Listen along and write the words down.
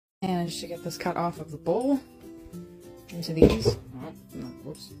Managed to get this cut off of the bowl into these,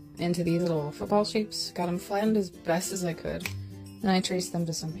 into these little football shapes. Got them flattened as best as I could. Then I traced them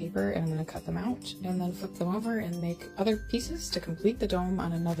to some paper, and I'm going to cut them out and then flip them over and make other pieces to complete the dome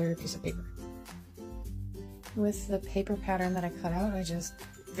on another piece of paper. With the paper pattern that I cut out, I just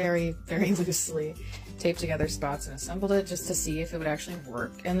very, very loosely taped together spots and assembled it just to see if it would actually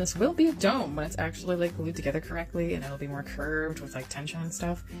work. And this will be a dome when it's actually like glued together correctly, and it'll be more curved with like tension and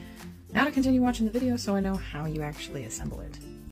stuff. Now to continue watching the video so I know how you actually assemble it.